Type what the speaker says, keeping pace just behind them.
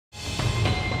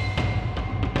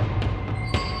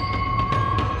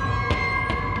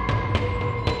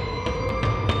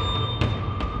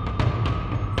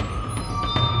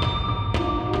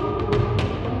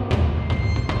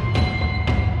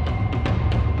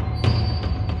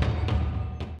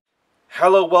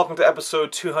Hello, welcome to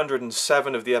episode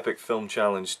 207 of the Epic Film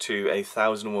Challenge to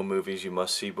 1001 movies you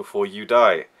must see before you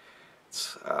die.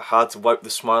 It's hard to wipe the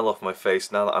smile off my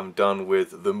face now that I'm done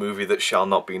with the movie that shall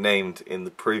not be named in the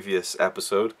previous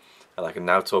episode, and I can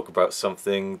now talk about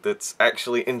something that's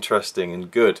actually interesting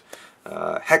and good.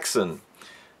 Häxan,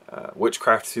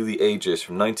 Witchcraft Through the Ages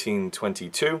from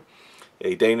 1922.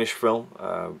 A Danish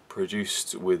film,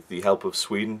 produced with the help of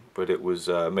Sweden, but it was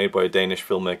made by a Danish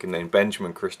filmmaker named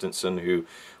Benjamin Christensen, who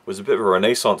was a bit of a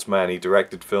Renaissance man. He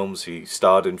directed films, he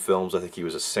starred in films, I think he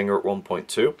was a singer at one point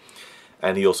too,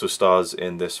 and he also stars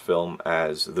in this film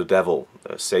as the devil,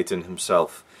 Satan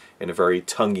himself, in a very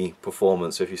tonguey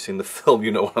performance. If you've seen the film, you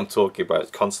know what I'm talking about.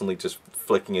 It's constantly just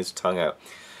flicking his tongue out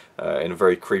in a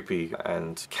very creepy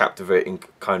and captivating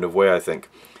kind of way, I think.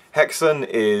 Häxan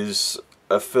is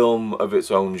a film of its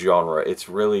own genre. It's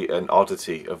really an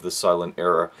oddity of the silent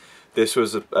era. This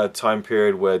was a time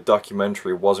period where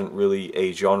documentary wasn't really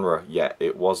a genre yet.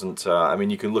 It wasn't, I mean,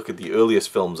 you can look at the earliest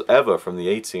films ever from the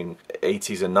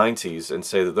 1880s and 90s and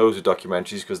say that those are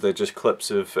documentaries because they're just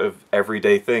clips of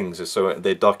everyday things, so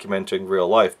they're documenting real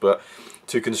life. But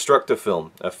to construct a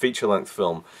film, a feature-length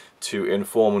film, to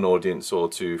inform an audience or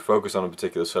to focus on a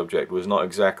particular subject was not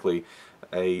exactly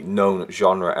a known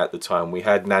genre at the time. We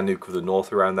had Nanook of the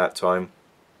North around that time.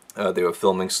 They were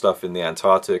filming stuff in the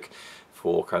Antarctic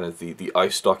for kind of the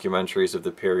ice documentaries of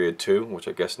the period too, which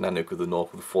I guess Nanook of the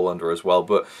North would fall under as well,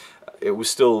 but it was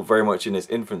still very much in its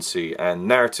infancy, and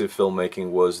narrative filmmaking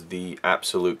was the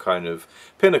absolute kind of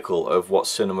pinnacle of what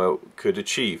cinema could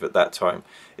achieve at that time.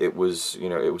 It was, you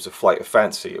know, it was a flight of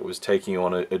fancy. It was taking you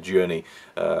on a journey,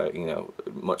 you know,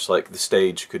 much like the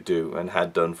stage could do and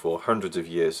had done for hundreds of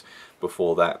years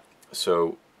before that.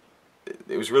 So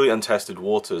it was really untested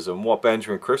waters, and what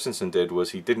Benjamin Christensen did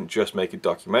was he didn't just make a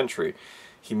documentary,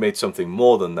 he made something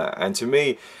more than that. And to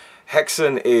me,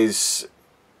 Häxan is,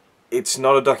 it's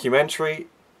not a documentary,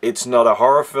 it's not a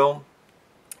horror film,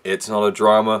 it's not a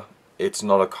drama, it's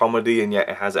not a comedy, and yet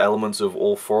it has elements of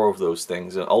all four of those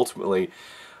things. And ultimately,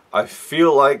 I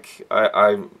feel like,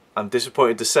 I'm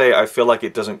disappointed to say, I feel like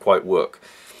it doesn't quite work.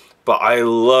 But I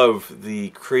love the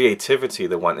creativity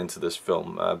that went into this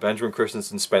film. Benjamin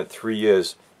Christensen spent 3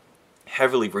 years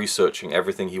heavily researching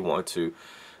everything he wanted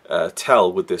to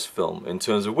tell with this film. In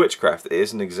terms of witchcraft, it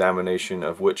is an examination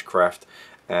of witchcraft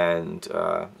and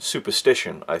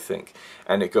superstition, I think.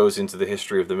 And it goes into the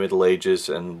history of the Middle Ages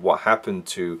and what happened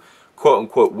to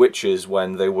quote-unquote witches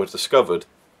when they were discovered.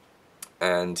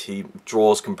 And he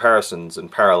draws comparisons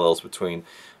and parallels between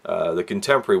the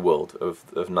contemporary world of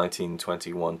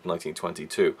 1921 to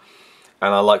 1922,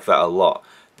 and I like that a lot.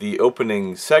 The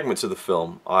opening segments of the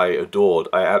film I adored.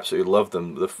 I absolutely loved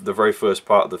them. The very first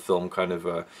part of the film kind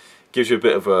of gives you a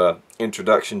bit of a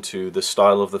introduction to the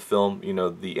style of the film. You know,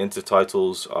 the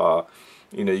intertitles are,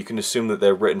 you know, you can assume that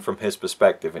they're written from his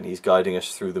perspective, and he's guiding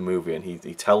us through the movie, and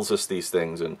he tells us these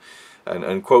things and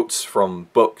quotes from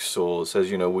books, or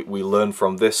says, you know, we learn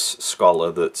from this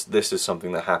scholar that this is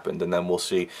something that happened, and then we'll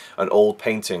see an old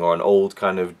painting or an old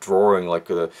kind of drawing, like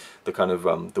the kind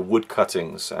of the wood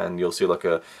cuttings, and you'll see like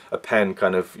a pen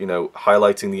kind of, you know,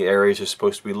 highlighting the areas you're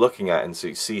supposed to be looking at, and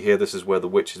see here, this is where the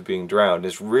witch is being drowned.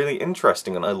 It's really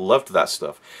interesting, and I loved that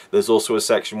stuff. There's also a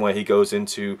section where he goes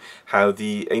into how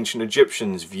the ancient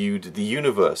Egyptians viewed the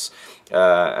universe,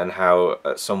 and how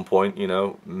at some point, you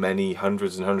know, many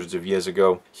hundreds and hundreds of years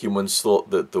ago, humans thought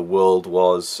that the world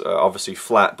was obviously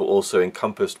flat, but also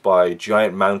encompassed by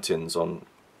giant mountains on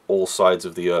all sides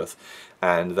of the earth,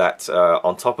 and that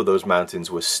on top of those mountains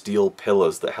were steel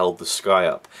pillars that held the sky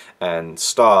up, and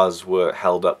stars were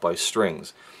held up by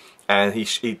strings. And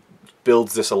he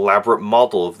builds this elaborate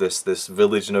model of this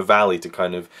village in a valley to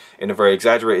kind of, in a very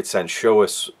exaggerated sense, show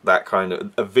us that kind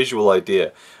of a visual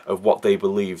idea of what they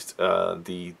believed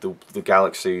the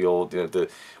galaxy, or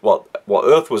what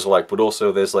Earth was like. But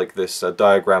also there's like this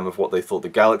diagram of what they thought the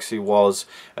galaxy was,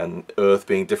 and Earth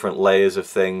being different layers of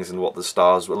things, and what the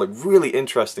stars were like. Really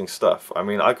interesting stuff. I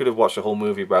mean, I could have watched a whole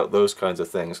movie about those kinds of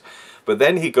things. But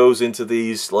then he goes into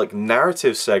these like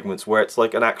narrative segments where it's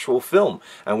like an actual film,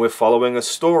 and we're following a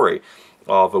story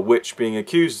of a witch being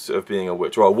accused of being a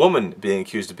witch, or a woman being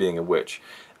accused of being a witch.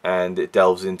 And it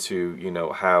delves into, you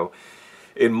know, how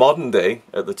in modern day,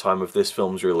 at the time of this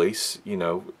film's release, you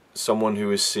know, someone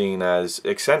who is seen as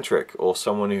eccentric, or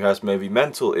someone who has maybe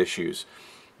mental issues,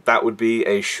 that would be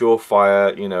a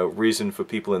surefire, you know, reason for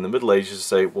people in the Middle Ages to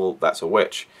say, well, that's a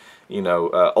witch. You know,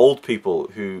 old people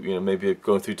who, you know, maybe are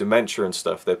going through dementia and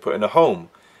stuff, they're put in a home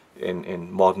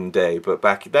in modern day. But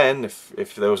back then,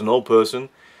 if there was an old person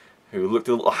who looked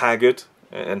a little haggard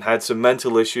and had some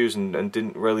mental issues and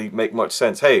didn't really make much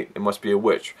sense, hey, it must be a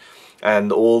witch.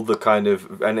 And all the kind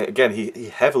of, and again, he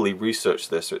heavily researched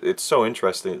this. It's so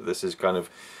interesting that this is kind of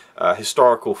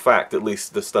historical fact, at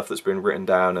least the stuff that's been written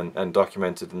down and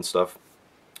documented and stuff.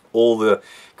 All the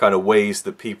kind of ways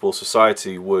that people,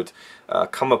 society would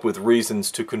come up with reasons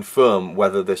to confirm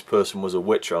whether this person was a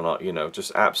witch or not, you know,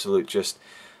 just absolute, just,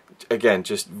 again,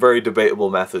 just very debatable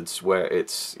methods where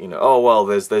it's, you know, oh, well,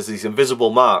 there's these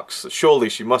invisible marks, surely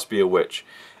she must be a witch.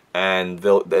 And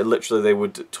they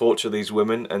would torture these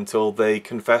women until they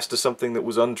confessed to something that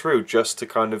was untrue, just to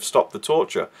kind of stop the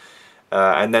torture.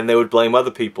 And then they would blame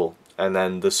other people, and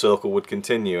then the circle would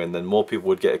continue, and then more people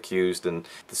would get accused, and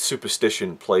the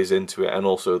superstition plays into it. And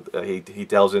also he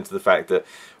delves into the fact that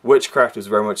witchcraft was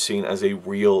very much seen as a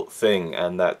real thing,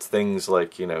 and that things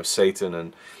like, you know, Satan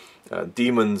and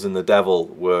demons and the devil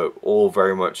were all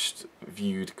very much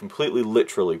viewed completely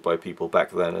literally by people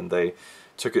back then, and they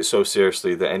took it so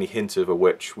seriously that any hint of a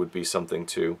witch would be something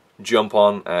to jump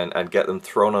on and get them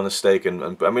thrown on a stake.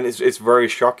 And I mean, it's very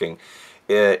shocking.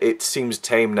 It seems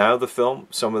tame now, the film.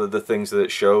 Some of the things that it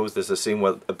shows, there's a scene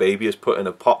where a baby is put in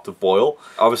a pot to boil.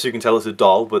 Obviously you can tell it's a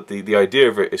doll, but the idea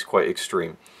of it is quite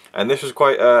extreme. And this was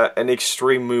quite an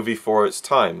extreme movie for its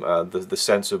time. The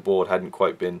censor board hadn't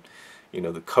quite been, you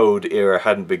know, the code era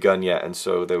hadn't begun yet, and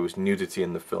so there was nudity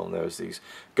in the film. There was these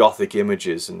gothic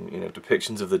images and, you know,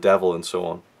 depictions of the devil and so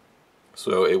on.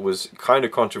 So it was kind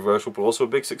of controversial, but also a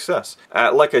big success.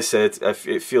 Like I said,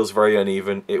 it feels very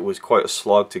uneven. It was quite a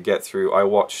slog to get through. I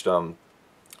watched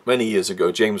many years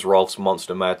ago James Rolfe's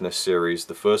Monster Madness series,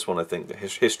 the first one, I think, the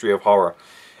History of Horror,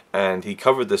 and he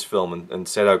covered this film and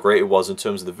said how great it was in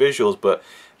terms of the visuals, but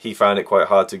he found it quite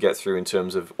hard to get through in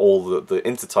terms of all the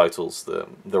intertitles,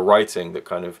 the writing that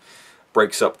kind of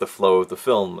breaks up the flow of the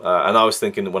film. And I was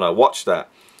thinking, when I watched that,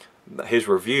 his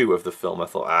review of the film, I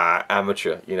thought,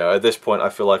 amateur. You know, at this point I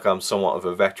feel like I'm somewhat of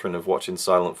a veteran of watching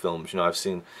silent films. You know, I've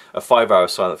seen a 5-hour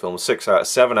silent film, a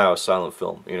 7-hour silent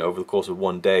film, you know, over the course of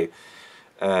one day.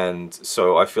 And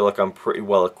so I feel like I'm pretty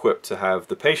well equipped to have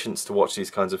the patience to watch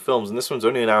these kinds of films. And this one's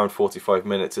only 1 hour and 45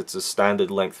 minutes. It's a standard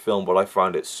length film, but I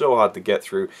find it so hard to get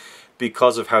through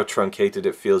because of how truncated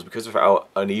it feels, because of how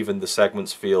uneven the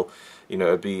segments feel. You know,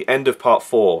 it'd be end of part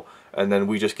 4, and then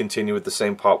we just continue with the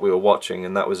same part we were watching,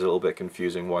 and that was a little bit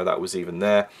confusing why that was even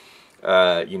there.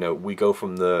 You know, we go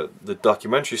from the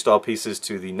documentary style pieces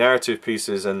to the narrative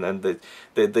pieces, and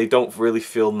they don't really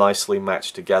feel nicely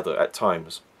matched together at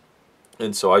times.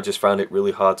 And so I just found it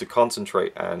really hard to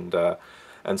concentrate, and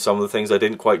some of the things I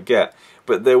didn't quite get.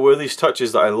 But there were these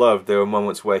touches that I loved. There were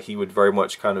moments where he would very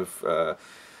much kind of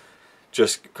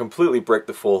just completely break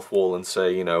the fourth wall and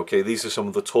say, you know, okay, these are some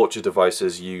of the torture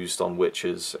devices used on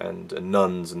witches and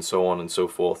nuns and so on and so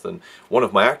forth. And one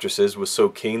of my actresses was so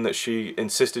keen that she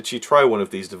insisted she try one of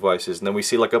these devices. And then we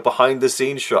see like a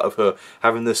behind-the-scenes shot of her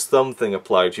having this thumb thing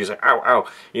applied. She's like, ow, ow,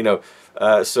 you know.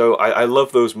 So I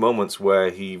love those moments where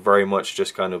he very much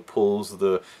just kind of pulls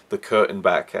the curtain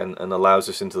back and allows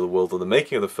us into the world of the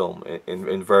making of the film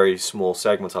in very small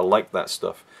segments. I like that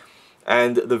stuff.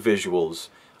 And the visuals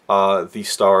are the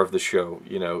star of the show.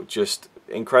 You know, just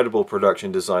incredible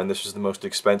production design. This was the most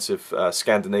expensive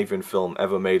Scandinavian film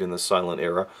ever made in the silent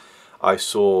era. I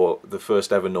saw the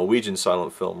first ever Norwegian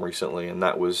silent film recently, and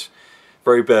that was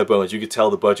very bare bones. You could tell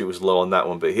the budget was low on that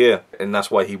one, but here, and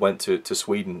that's why he went to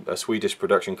Sweden, a Swedish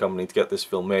production company, to get this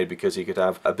film made, because he could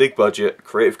have a big budget,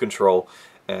 creative control,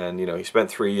 and you know, he spent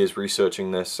 3 years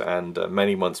researching this and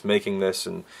many months making this,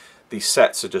 and these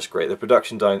sets are just great. The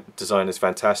production design is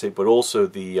fantastic, but also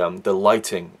the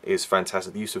lighting is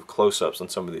fantastic. The use of close-ups on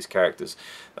some of these characters.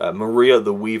 Maria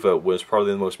the Weaver was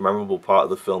probably the most memorable part of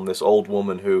the film. This old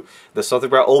woman who, there's something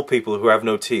about old people who have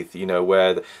no teeth, you know,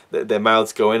 where their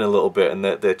mouths go in a little bit and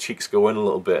their cheeks go in a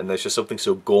little bit, and there's just something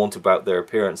so gaunt about their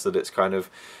appearance that it's kind of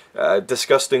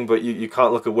disgusting, but you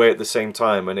can't look away at the same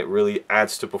time, and it really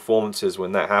adds to performances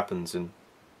when that happens. And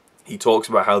he talks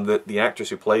about how the actress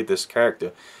who played this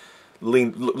character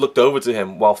looked over to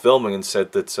him while filming and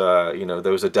said that you know,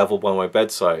 there was a devil by my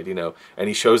bedside, you know, and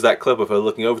he shows that clip of her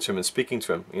looking over to him and speaking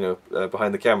to him, you know,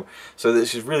 behind the camera. So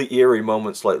there's just really eerie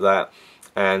moments like that,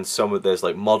 and there's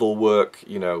like model work,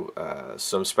 you know,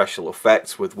 some special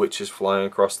effects with witches flying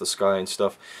across the sky and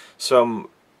stuff, some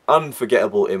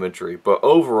unforgettable imagery. But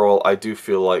overall, I do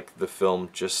feel like the film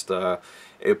just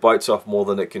it bites off more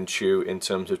than it can chew in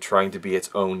terms of trying to be its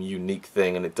own unique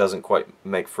thing, and it doesn't quite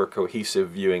make for a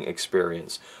cohesive viewing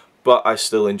experience. But I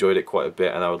still enjoyed it quite a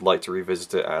bit, and I would like to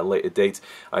revisit it at a later date.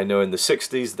 I know in the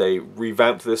 60s they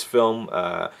revamped this film.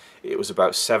 It was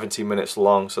about 70 minutes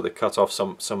long, so they cut off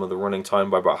some of the running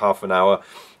time by about half an hour.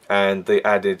 and they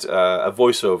added a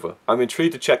voiceover. I'm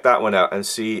intrigued to check that one out and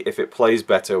see if it plays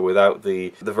better without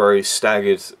the very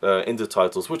staggered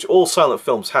intertitles, which all silent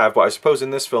films have, but I suppose in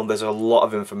this film there's a lot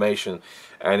of information,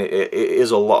 and it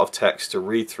is a lot of text to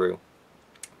read through.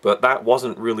 But that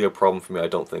wasn't really a problem for me, I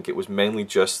don't think. It was mainly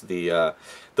just the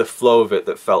flow of it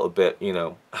that felt a bit, you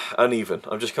know, uneven.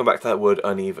 I've just come back to that word,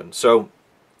 uneven. So,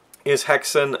 is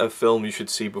Häxan a film you should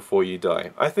see before you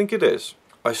die? I think it is.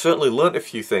 I certainly learnt a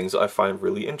few things that I find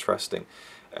really interesting.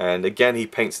 And again, he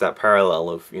paints that parallel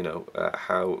of, you know,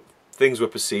 how things were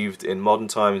perceived in modern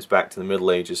times back to the Middle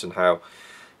Ages, and how,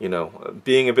 you know,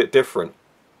 being a bit different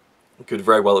could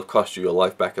very well have cost you your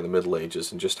life back in the Middle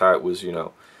Ages, and just how it was, you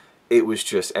know, it was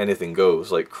just anything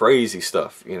goes, like crazy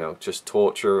stuff, you know, just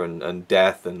torture and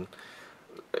death and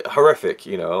horrific,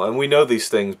 you know. And we know these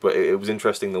things, but it was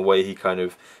interesting the way he kind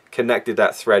of connected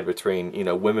that thread between, you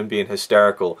know, women being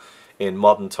hysterical in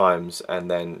modern times, and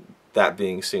then that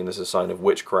being seen as a sign of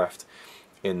witchcraft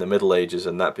in the Middle Ages,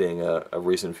 and that being a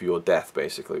reason for your death,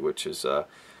 basically, which is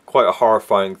quite a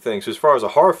horrifying thing. So as far as a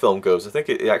horror film goes, I think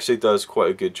it actually does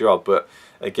quite a good job, but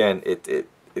again,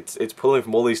 it's pulling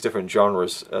from all these different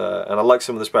genres, and I like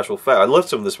some of the special effects. I love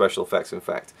some of the special effects, in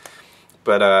fact,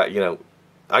 but you know,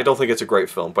 I don't think it's a great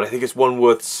film, but I think it's one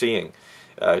worth seeing.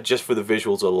 Just for the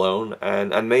visuals alone,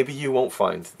 and maybe you won't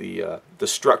find the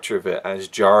structure of it as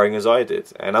jarring as I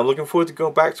did, and I'm looking forward to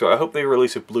going back to it. I hope they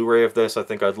release a Blu-ray of this. I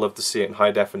think I'd love to see it in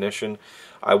high definition.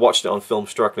 I watched it on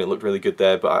Filmstruck and it looked really good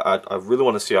there, but I really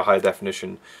want to see a high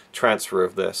definition transfer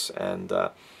of this, and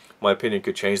my opinion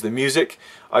could change. The music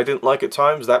I didn't like at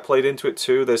times, that played into it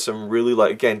too. There's some really,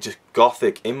 like, again, just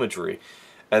gothic imagery,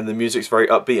 and the music's very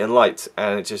upbeat and light,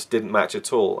 and it just didn't match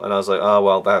at all. And I was like, oh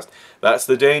well, that's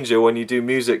the danger when you do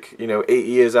music, you know, 8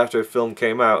 years after a film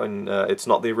came out, and it's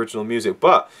not the original music.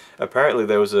 But apparently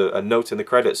there was a note in the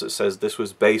credits that says this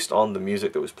was based on the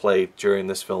music that was played during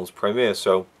this film's premiere.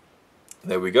 So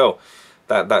there we go.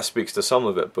 That speaks to some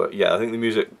of it. But yeah, I think the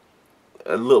music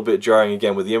a little bit jarring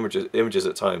again with the images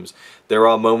at times. There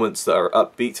are moments that are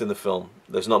upbeat in the film.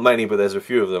 There's not many, but there's a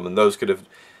few of them, and those could have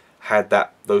had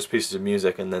those pieces of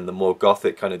music, and then the more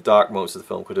gothic kind of dark moments of the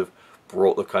film could have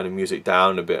brought the kind of music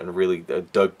down a bit and really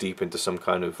dug deep into some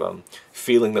kind of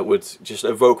feeling that would just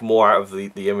evoke more out of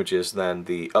the images than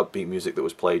the upbeat music that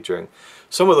was played during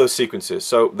some of those sequences.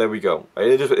 So there we go.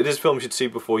 It is a film you should see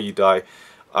before you die.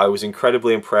 I was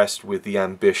incredibly impressed with the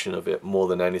ambition of it more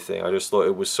than anything. I just thought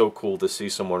it was so cool to see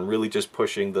someone really just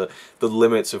pushing the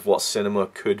limits of what cinema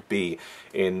could be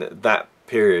in that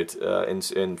period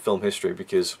in film history,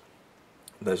 because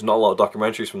there's not a lot of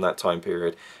documentaries from that time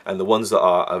period, and the ones that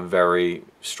are very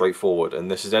straightforward, and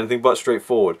this is anything but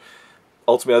straightforward.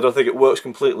 Ultimately, I don't think it works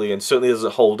completely, and certainly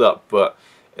doesn't hold up, but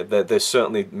there's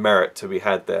certainly merit to be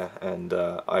had there, and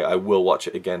I will watch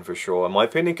it again for sure. And my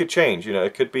opinion could change, you know,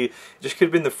 it just could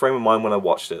have been the frame of mind when I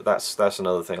watched it. That's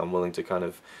another thing I'm willing to kind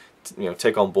of, you know,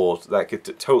 take on board. That could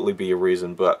totally be a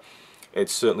reason, but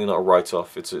it's certainly not a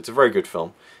write-off. It's a very good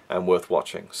film and worth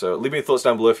watching. So leave me your thoughts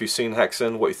down below if you've seen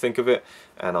Häxan, what you think of it,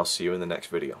 and I'll see you in the next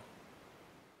video.